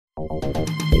There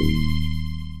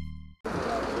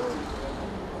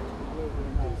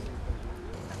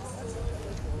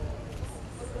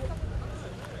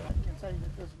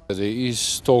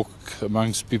is talk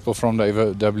amongst people from the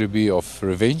WB of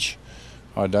revenge.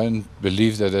 I don't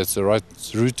believe that that's the right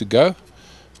route to go,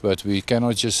 but we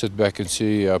cannot just sit back and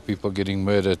see people getting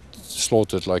murdered,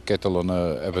 slaughtered like cattle on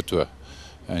an abattoir,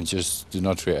 and just do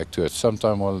not react to it.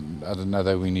 Sometime or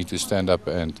another we need to stand up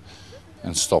and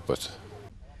stop it.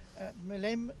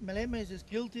 Malema is as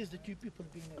guilty as the two people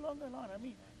being along the line. I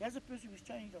mean, as a person who's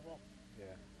changed the whole.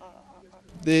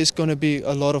 There's going to be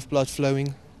a lot of blood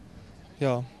flowing.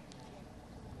 Yeah.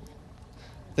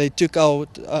 They took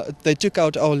out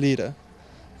our leader,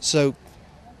 so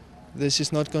this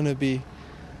is not going to be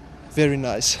very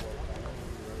nice.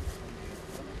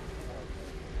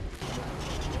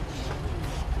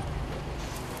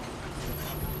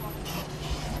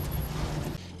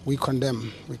 We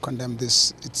condemn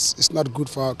this. It's not good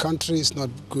for our country, it's not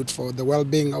good for the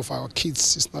well-being of our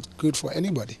kids, it's not good for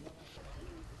anybody.